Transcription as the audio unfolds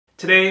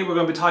Today we're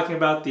going to be talking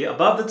about the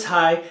Above the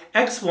Tie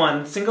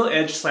X1 Single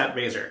Edge Slant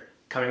Razor.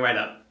 Coming right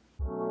up.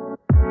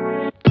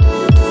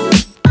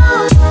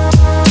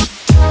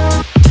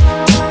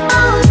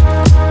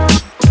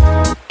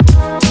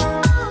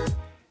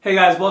 Hey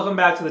guys, welcome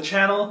back to the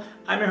channel.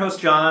 I'm your host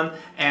John,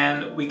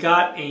 and we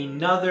got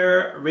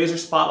another razor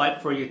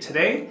spotlight for you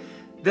today.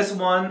 This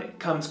one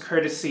comes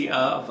courtesy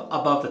of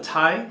Above the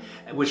Tie,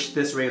 which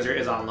this razor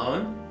is on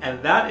loan,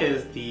 and that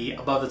is the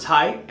Above the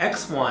Tie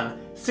X1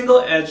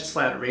 Single Edge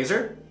Slant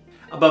Razor.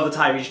 Above the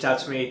Tie reached out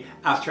to me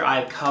after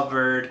I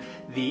covered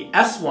the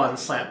S1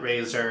 slant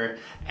razor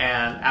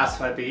and asked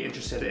if I'd be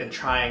interested in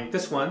trying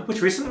this one,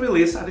 which recently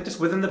released, I think just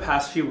within the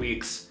past few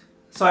weeks.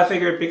 So I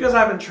figured because I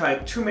haven't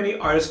tried too many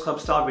Artist Club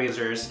style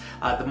razors,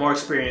 the more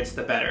experience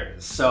the better.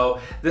 So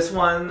this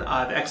one, the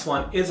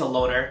X1, is a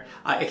loaner.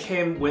 It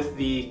came with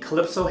the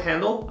Calypso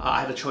handle.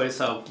 I had a choice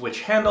of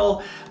which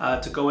handle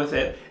to go with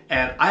it.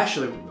 And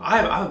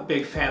I'm a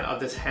big fan of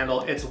this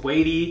handle. It's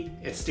weighty,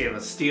 it's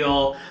stainless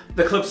steel.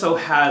 The Calypso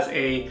has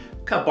a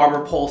kind of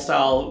barber pole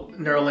style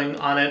knurling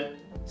on it,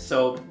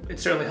 so it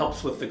certainly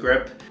helps with the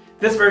grip.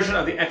 This version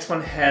of the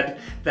X1 head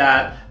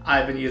that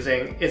I've been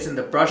using is in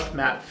the brushed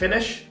matte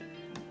finish.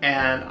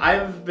 And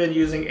I've been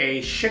using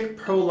a Schick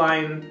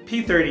Proline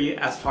P30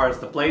 as far as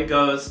the blade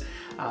goes.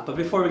 But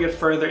before we get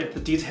further into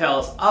the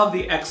details of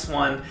the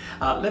X1,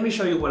 let me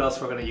show you what else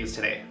we're going to use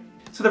today.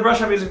 So the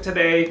brush I'm using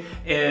today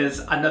is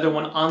another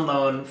one on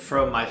loan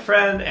from my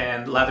friend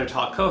and Lather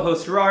Talk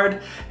co-host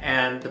Gerard.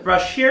 And the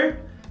brush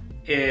here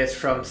is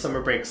from Summer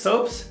Break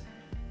Soaps,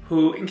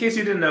 who, in case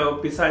you didn't know,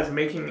 besides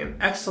making an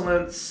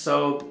excellent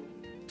soap,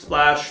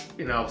 splash,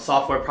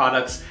 software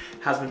products,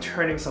 has been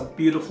turning some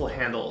beautiful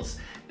handles.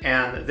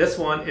 And this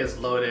one is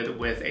loaded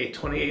with a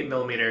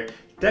 28mm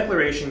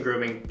Declaration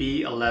Grooming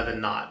B11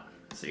 knot.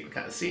 So you can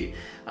kind of see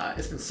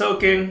it's been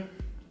soaking.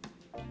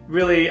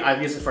 Really,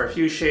 I've used it for a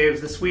few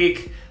shaves this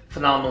week.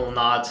 Phenomenal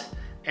knot,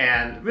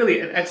 and really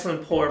an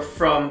excellent pour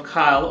from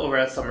Kyle over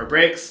at Summer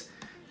Breaks.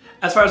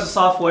 As far as the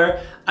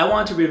software, I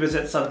wanted to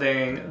revisit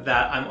something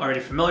that I'm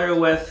already familiar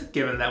with,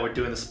 given that we're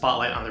doing the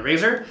spotlight on the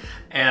razor.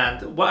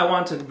 And what I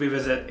want to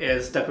revisit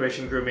is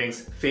Declaration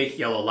Grooming's Fake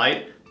Yellow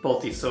Light,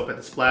 both the soap and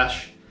the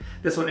splash.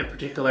 This one in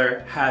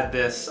particular had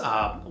this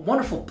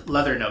wonderful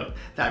leather note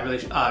that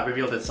really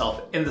revealed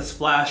itself in the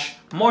splash,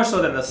 more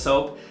so than the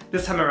soap.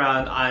 This time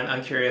around,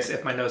 I'm curious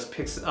if my nose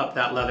picks up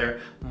that leather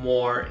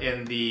more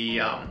in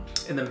the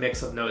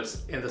mix of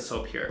notes in the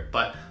soap here.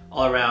 But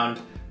all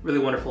around, really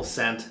wonderful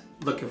scent.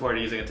 Looking forward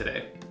to using it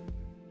today.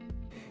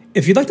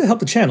 If you'd like to help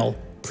the channel,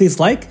 please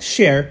like,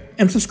 share,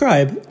 and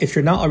subscribe if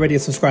you're not already a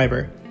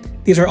subscriber.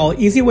 These are all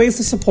easy ways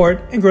to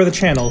support and grow the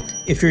channel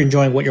if you're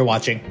enjoying what you're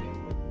watching.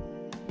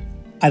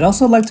 I'd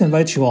also like to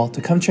invite you all to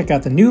come check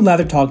out the new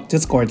Lather Talk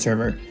Discord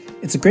server.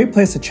 It's a great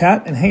place to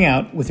chat and hang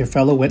out with your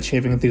fellow wet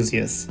shaving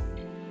enthusiasts.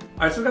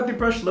 Alright, so we've got the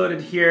brush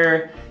loaded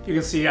here. You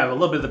can see I have a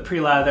little bit of the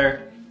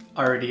pre-lather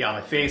already on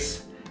my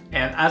face.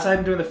 And as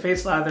I'm doing the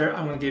face lather,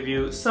 I'm going to give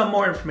you some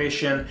more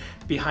information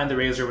behind the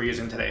razor we're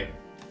using today.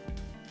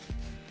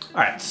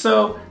 Alright,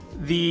 so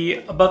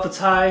the Above the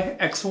Tie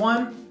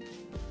X1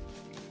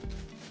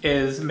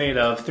 is made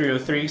of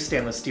 303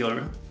 stainless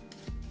steel.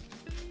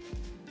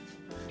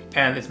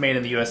 And it's made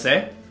in the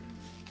USA.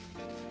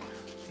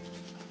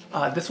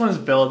 This one is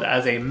billed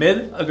as a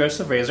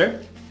mid-aggressive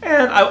razor,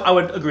 and I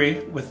would agree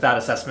with that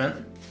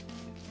assessment.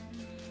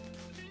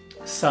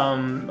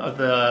 Some of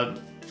the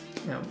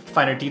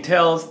finer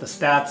details, the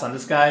stats on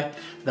this guy.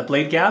 The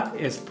blade gap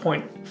is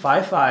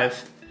 0.55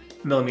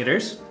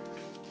 millimeters.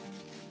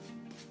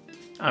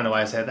 I don't know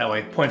why I said it that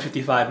way,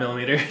 0.55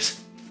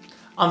 millimeters.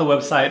 On the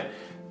website,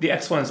 the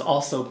X1 is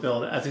also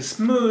billed as a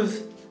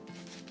smooth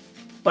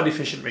but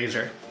efficient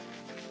razor.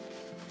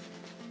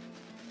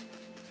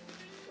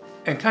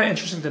 And kind of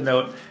interesting to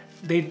note,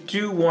 they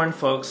do warn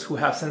folks who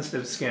have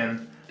sensitive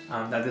skin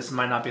that this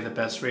might not be the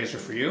best razor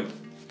for you.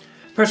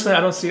 Personally,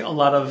 I don't see a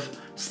lot of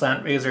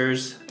slant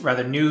razors,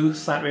 rather new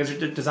slant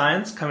razor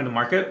designs coming to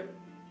market.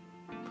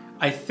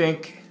 I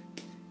think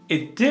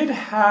it did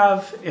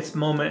have its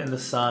moment in the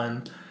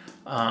sun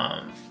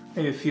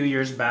maybe a few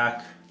years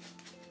back.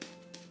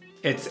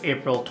 It's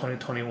April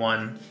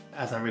 2021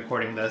 as I'm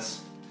recording this,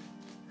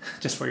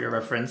 just for your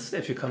reference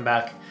if you come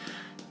back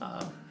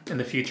in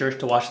the future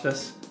to watch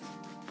this.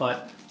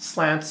 But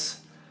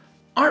slants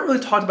aren't really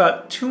talked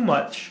about too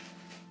much,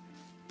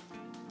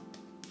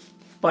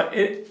 but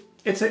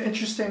it's an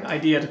interesting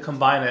idea to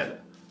combine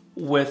it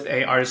with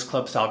a Artist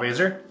Club style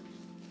razor.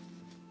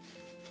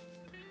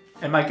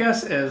 And my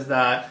guess is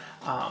that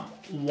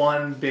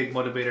one big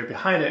motivator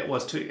behind it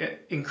was to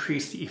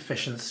increase the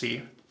efficiency.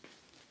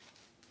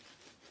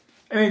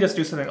 And maybe just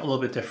do something a little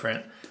bit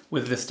different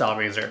with this style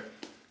razor.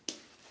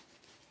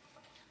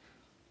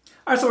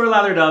 Alright, so we're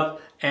lathered up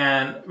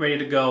and ready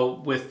to go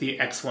with the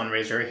X1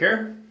 razor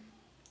here.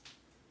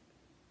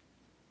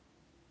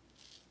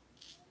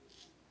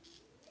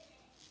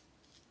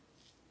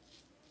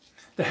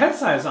 The head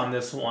size on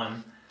this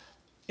one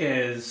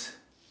is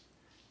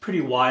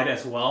pretty wide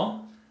as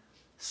well.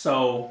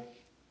 So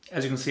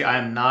as you can see, I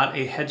am not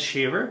a head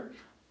shaver,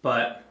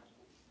 but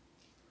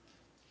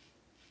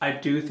I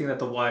do think that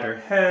the wider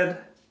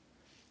head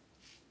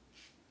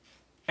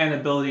and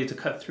ability to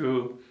cut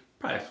through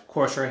probably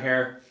coarser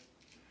hair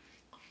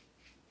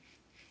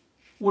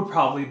would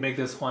probably make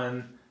this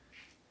one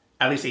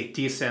at least a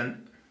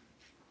decent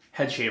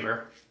head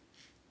shaver.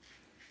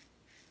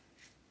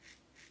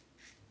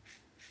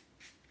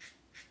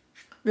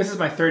 This is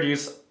my third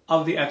use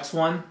of the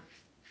X1.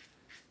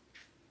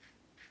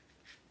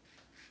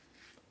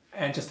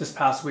 And just this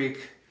past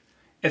week,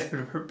 it's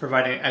been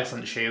providing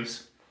excellent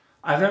shaves.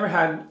 I've never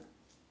had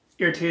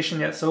irritation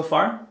yet so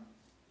far.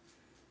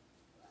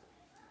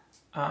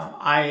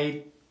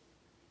 I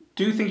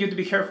do think you have to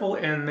be careful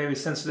in maybe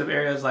sensitive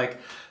areas like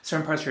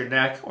certain parts of your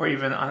neck, or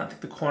even on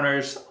the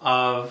corners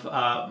of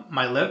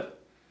my lip.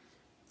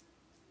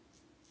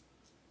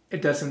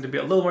 It does seem to be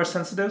a little more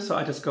sensitive, so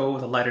I just go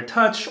with a lighter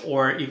touch,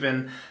 or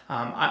even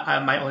I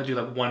might only do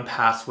like one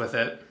pass with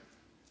it.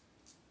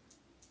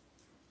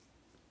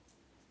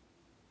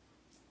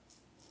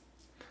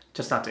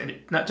 Just not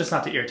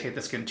to irritate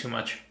the skin too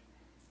much.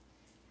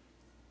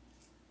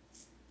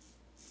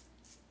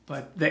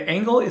 But the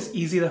angle is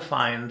easy to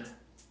find.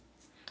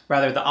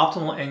 Rather, the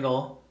optimal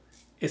angle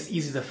is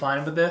easy to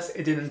find with this.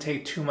 It didn't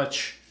take too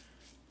much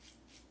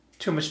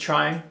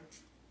trying.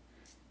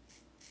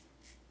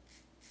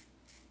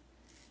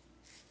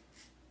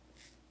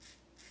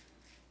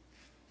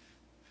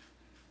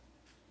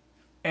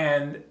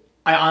 And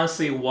I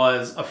honestly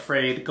was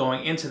afraid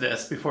going into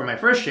this before my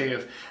first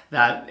shave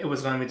that it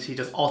was going to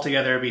just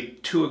altogether be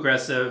too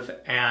aggressive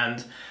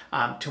and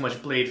too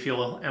much blade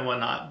feel and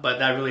whatnot, but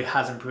that really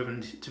hasn't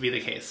proven to be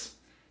the case.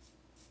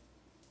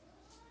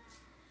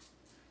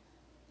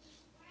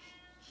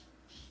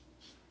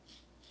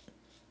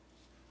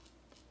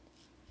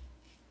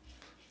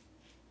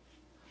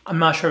 I'm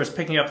not sure if it's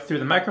picking up through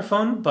the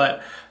microphone,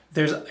 but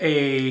there's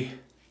a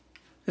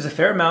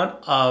fair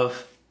amount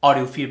of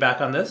audio feedback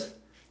on this.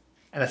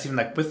 And that's even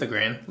like with the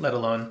grain, let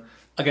alone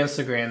against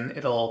the grain,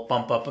 it'll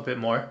bump up a bit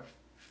more.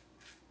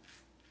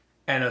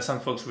 And I know some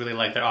folks really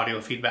like their audio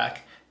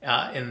feedback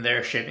in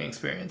their shaving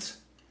experience.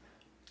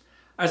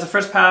 As the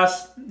first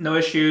pass, no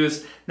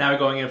issues. Now we're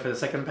going in for the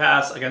second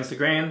pass against the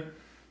grain.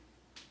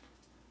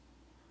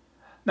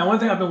 Now, one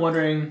thing I've been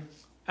wondering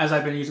as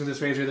I've been using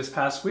this razor this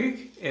past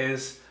week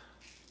is,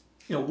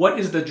 what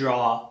is the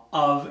draw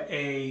of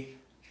a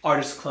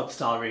artist club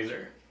style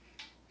razor?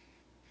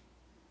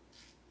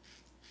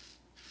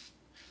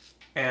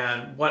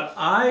 And what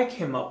I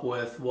came up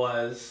with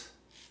was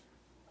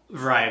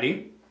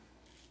variety.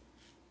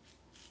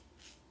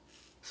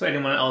 So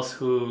anyone else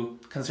who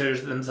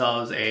considers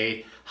themselves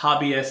a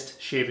hobbyist,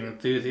 shaving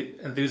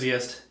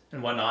enthusiast,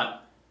 and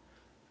whatnot,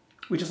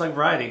 we just like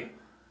variety.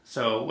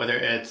 So whether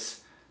it's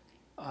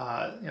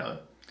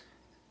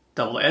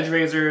double edge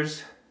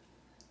razors,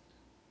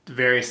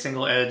 very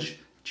single edge,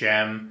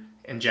 gem,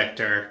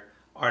 injector,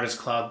 artist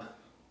club,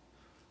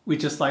 we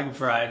just like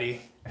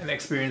variety and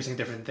experiencing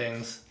different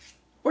things.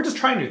 Or just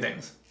trying new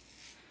things.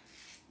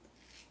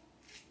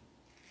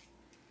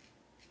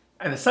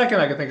 And the second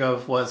I could think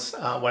of was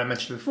what I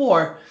mentioned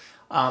before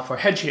for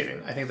head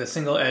shaving. I think the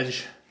single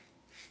edge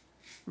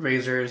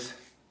razors,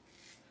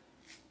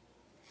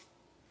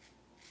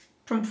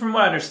 from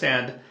what I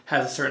understand,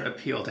 has a certain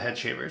appeal to head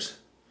shavers.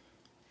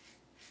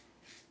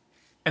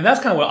 And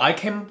that's kind of what I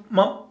came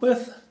up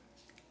with.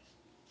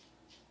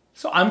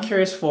 So I'm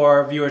curious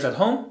for viewers at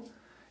home,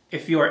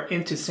 if you are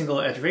into single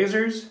edge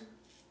razors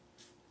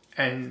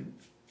and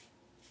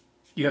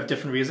you have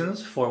different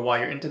reasons for why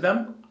you're into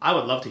them, I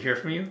would love to hear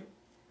from you.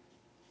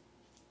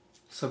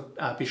 So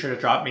be sure to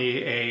drop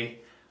me a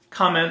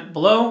comment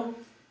below.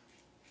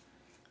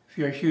 If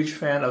you're a huge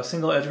fan of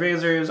single edge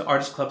razors,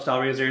 artist club style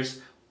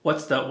razors,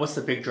 what's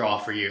the big draw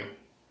for you?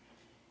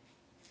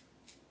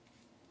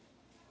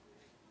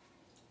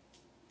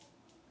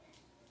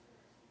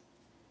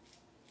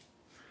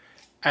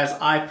 As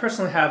I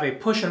personally have a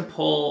push and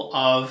pull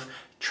of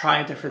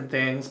trying different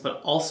things,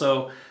 but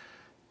also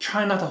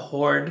trying not to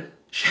hoard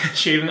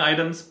shaving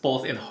items,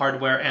 both in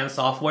hardware and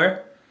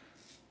software.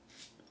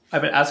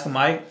 I've been asking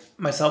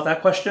myself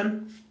that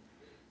question.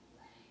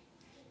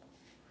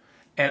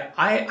 And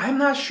I'm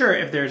not sure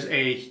if there's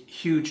a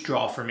huge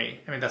draw for me.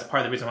 I mean, that's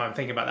part of the reason why I'm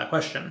thinking about that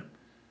question.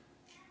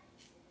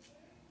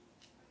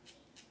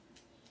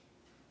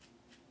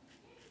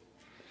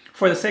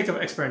 For the sake of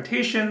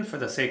experimentation, for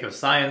the sake of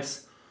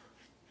science,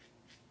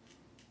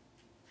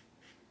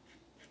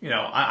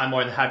 I'm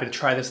more than happy to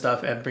try this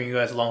stuff and bring you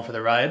guys along for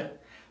the ride.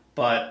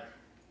 But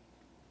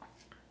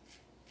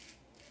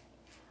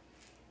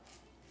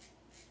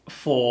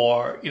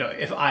for,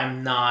 if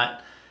I'm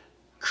not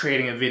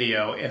creating a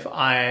video, if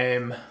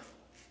I'm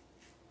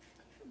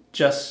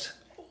just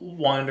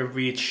wanting to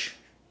reach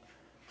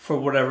for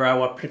whatever I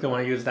particularly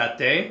want to use that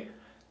day,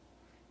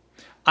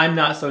 I'm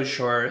not so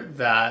sure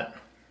that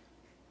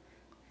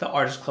the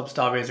artist club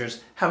style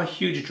razors have a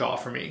huge draw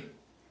for me.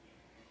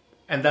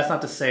 And that's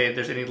not to say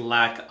there's any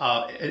lack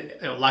of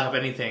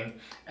anything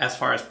as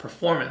far as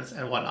performance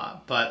and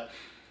whatnot, but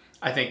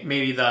I think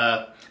maybe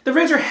the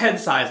razor head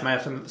size might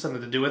have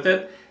something to do with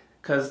it,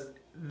 because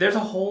there's a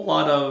whole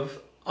lot of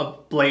a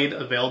blade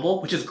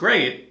available, which is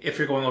great if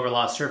you're going over a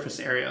lot of surface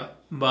area.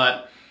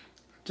 But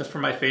just for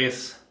my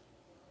face,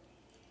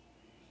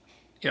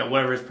 you know,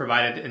 whatever is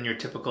provided in your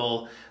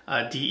typical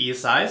DE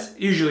size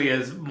usually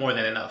is more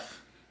than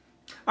enough.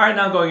 All right,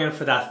 now going in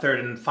for that third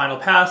and final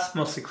pass,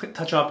 mostly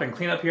touch up and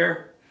clean up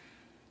here.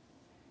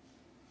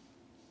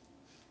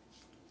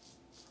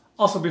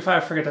 Also, before I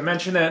forget to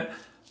mention it,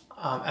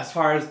 as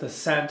far as the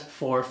scent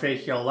for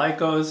Fake Yellow Light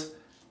goes,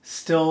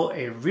 still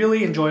a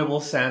really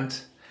enjoyable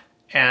scent,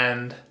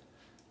 and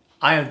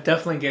I am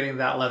definitely getting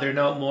that leather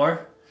note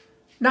more.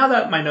 Now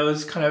that my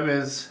nose kind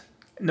of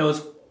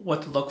knows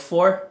what to look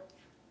for,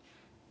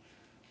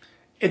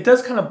 it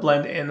does kind of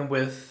blend in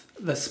with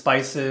the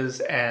spices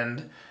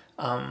and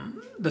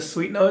the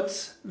sweet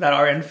notes that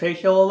are in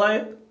Fake Yellow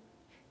Light.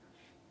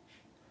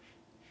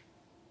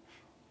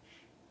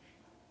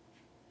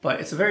 But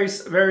it's a very,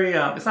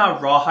 it's not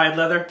a rawhide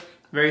leather,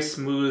 very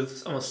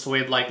smooth, almost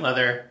suede-like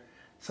leather.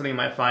 Something you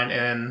might find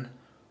in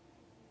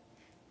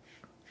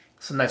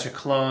some nicer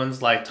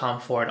colognes like Tom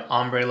Ford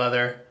ombre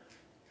leather.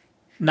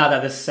 Not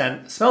that this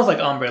scent smells like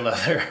ombre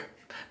leather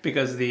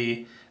because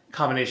the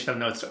combination of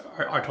notes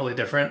are totally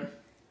different.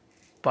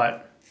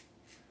 But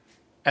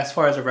as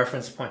far as a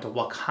reference point to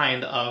what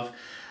kind of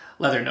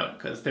leather note,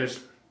 because there's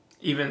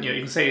even, you know,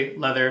 you can say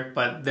leather,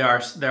 but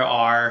there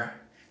are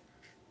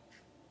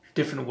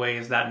different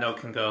ways that note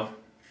can go.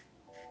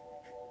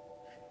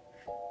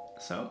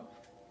 So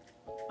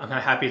I'm kind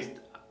of happy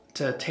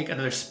to take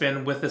another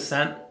spin with the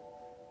scent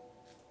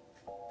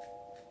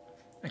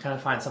and kind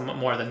of find some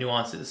more of the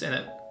nuances in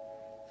it.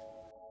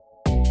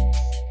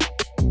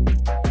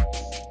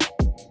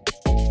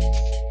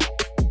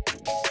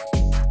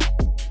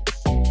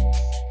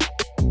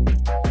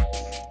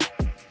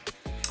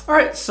 All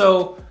right,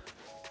 so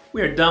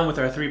we are done with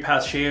our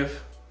 3-pass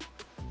shave.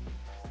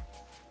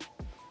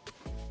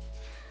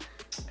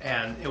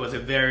 And it was a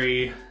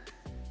very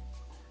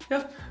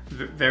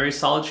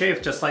solid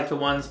shave, just like the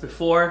ones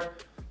before.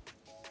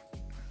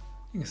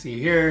 You can see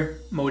here,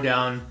 mow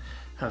down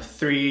kind of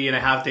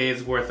 3.5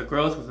 days worth of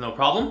growth with no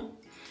problem.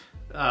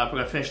 We're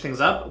gonna finish things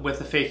up with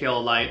the Fake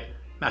Yellow Light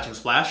matching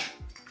splash.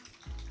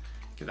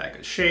 Give that a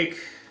good shake.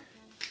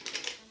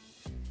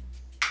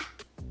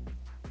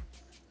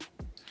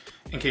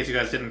 In case you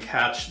guys didn't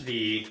catch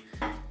the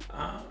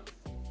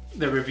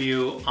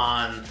review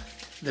on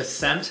this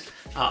scent,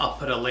 I'll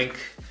put a link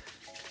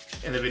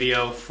in the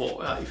video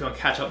for if you want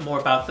to catch up more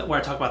about where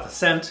I talk about the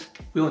scent.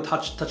 We won't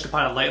touch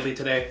upon it lightly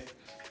today,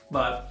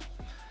 but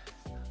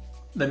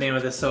the name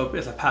of this soap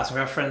is a passing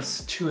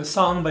reference to a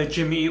song by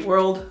Jimmy Eat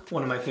World,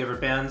 one of my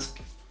favorite bands.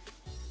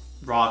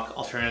 Rock,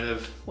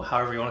 alternative,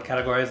 however you want to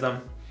categorize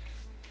them.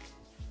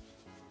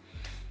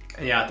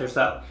 And yeah, there's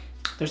that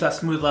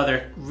smooth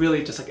leather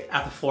really just like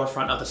at the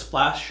forefront of the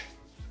splash.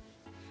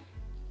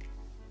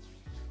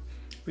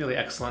 Really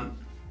excellent.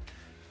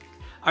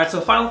 All right,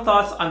 so final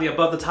thoughts on the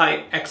Above the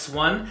Tie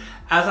X1.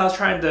 As I was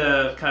trying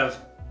to kind of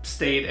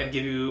state and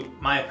give you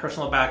my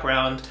personal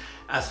background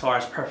as far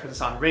as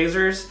preference on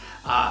razors,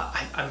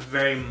 I'm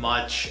very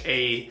much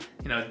a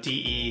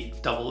DE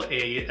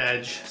AA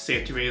edge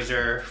safety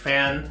razor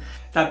fan.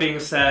 That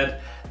being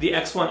said, the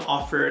X1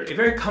 offered a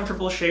very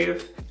comfortable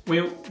shave.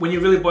 When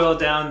you really boil it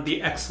down, the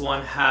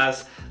X1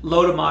 has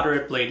low to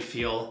moderate blade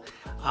feel.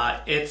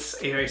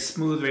 It's a very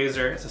smooth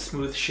razor, it's a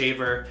smooth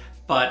shaver,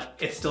 but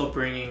it's still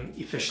bringing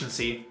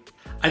efficiency.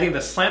 I think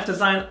the slant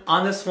design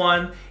on this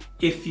one,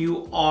 if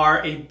you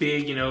are a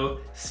big,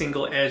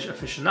 single edge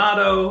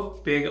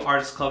aficionado, big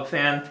artist club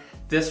fan,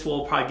 this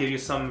will probably give you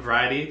some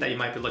variety that you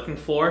might be looking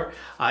for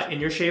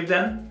in your shave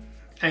den.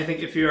 And I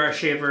think if you're a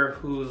shaver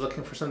who's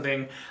looking for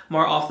something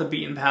more off the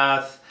beaten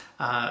path,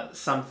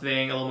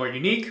 something a little more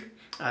unique,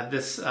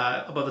 this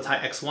Above the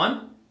Tie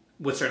X1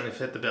 would certainly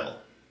fit the bill.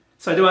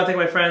 So I do want to thank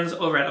my friends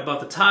over at Above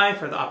the Tie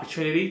for the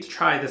opportunity to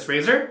try this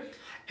razor.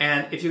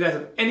 And if you guys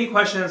have any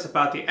questions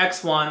about the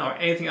X1 or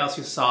anything else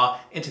you saw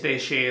in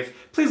today's shave,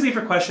 please leave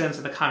your questions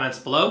in the comments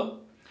below.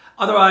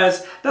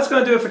 Otherwise, that's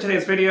going to do it for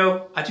today's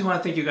video. I do want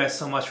to thank you guys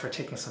so much for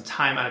taking some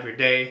time out of your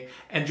day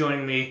and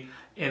joining me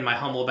in my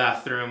humble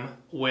bathroom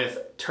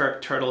with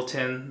Turk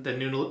Turtleton, the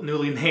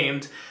newly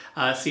named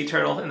sea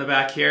turtle in the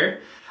back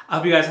here. I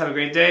hope you guys have a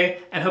great day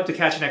and hope to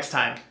catch you next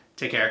time.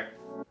 Take care.